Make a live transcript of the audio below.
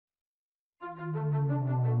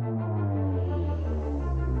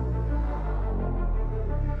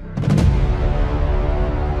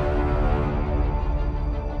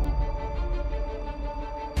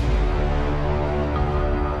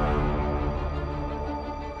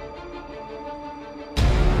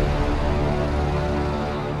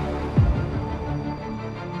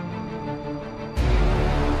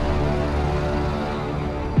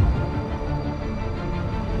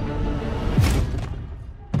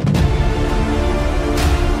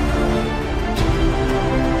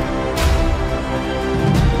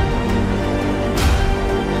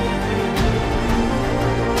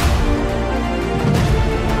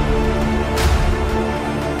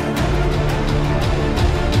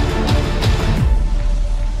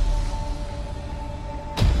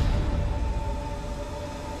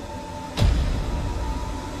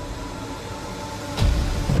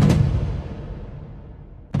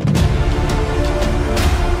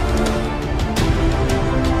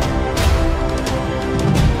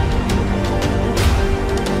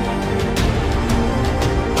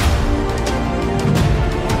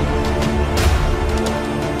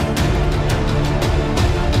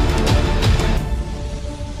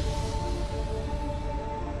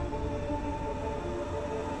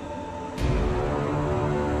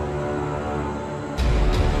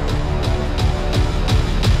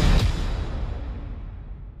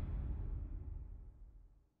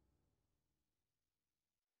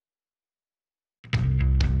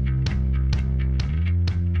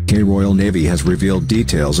Royal Navy has revealed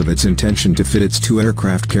details of its intention to fit its 2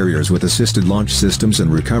 aircraft carriers with assisted launch systems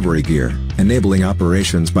and recovery gear, enabling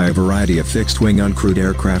operations by a variety of fixed-wing uncrewed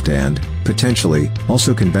aircraft and, potentially,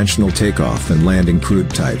 also conventional takeoff and landing crewed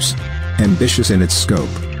types. Ambitious in its scope,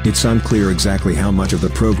 it's unclear exactly how much of the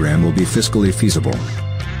program will be fiscally feasible.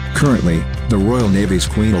 Currently, the Royal Navy's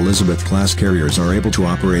Queen Elizabeth-class carriers are able to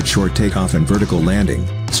operate short takeoff and vertical landing,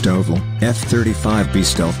 STOVL, F-35B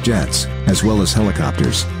stealth jets, as well as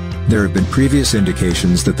helicopters. There have been previous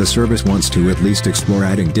indications that the service wants to at least explore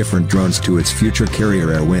adding different drones to its future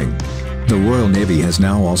carrier air wing. The Royal Navy has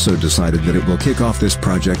now also decided that it will kick off this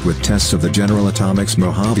project with tests of the General Atomics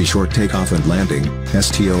Mojave short takeoff and landing,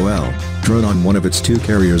 STOL, drone on one of its 2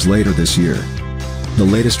 carriers later this year. The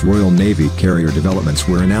latest Royal Navy carrier developments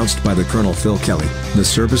were announced by the Colonel Phil Kelly, the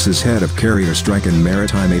service's head of Carrier Strike and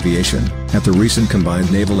Maritime Aviation, at the recent Combined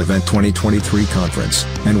Naval Event 2023 conference,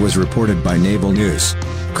 and was reported by Naval News.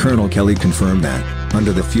 Colonel Kelly confirmed that,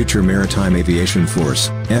 under the Future Maritime Aviation Force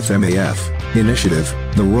 (FMAF) initiative,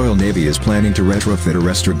 the Royal Navy is planning to retrofit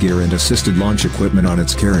arrestor gear and assisted launch equipment on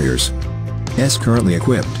its carriers. As currently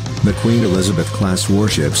equipped, the Queen Elizabeth-class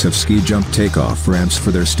warships have ski-jump takeoff ramps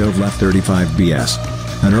for their STOVL F-35Bs.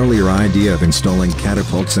 An earlier idea of installing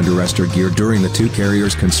catapults and arrestor gear during the 2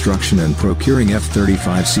 carriers' construction and procuring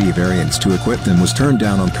F-35C variants to equip them was turned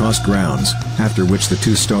down on cost grounds, after which the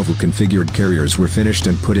 2 STOVL-configured carriers were finished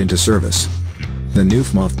and put into service. The new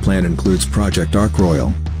FMAF plan includes Project Ark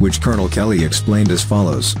Royal, which Colonel Kelly explained as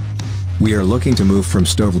follows. We are looking to move from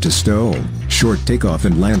STOVL to STOL, short takeoff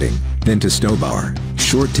and landing, then to STOBAR,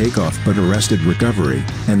 short takeoff but arrested recovery,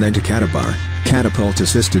 and then to Catabar,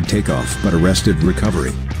 catapult-assisted takeoff but arrested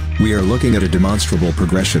recovery. We are looking at a demonstrable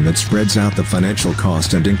progression that spreads out the financial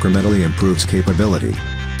cost and incrementally improves capability.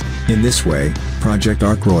 In this way, Project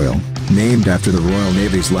Ark Royal, named after the Royal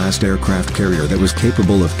Navy's last aircraft carrier that was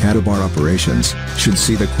capable of Catabar operations, should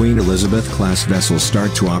see the Queen Elizabeth-class vessels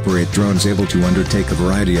start to operate drones able to undertake a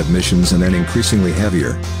variety of missions and then increasingly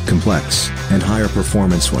heavier, complex, and higher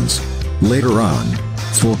performance ones. Later on,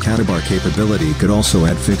 full Catabar capability could also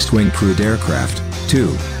add fixed-wing crewed aircraft,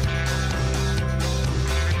 too.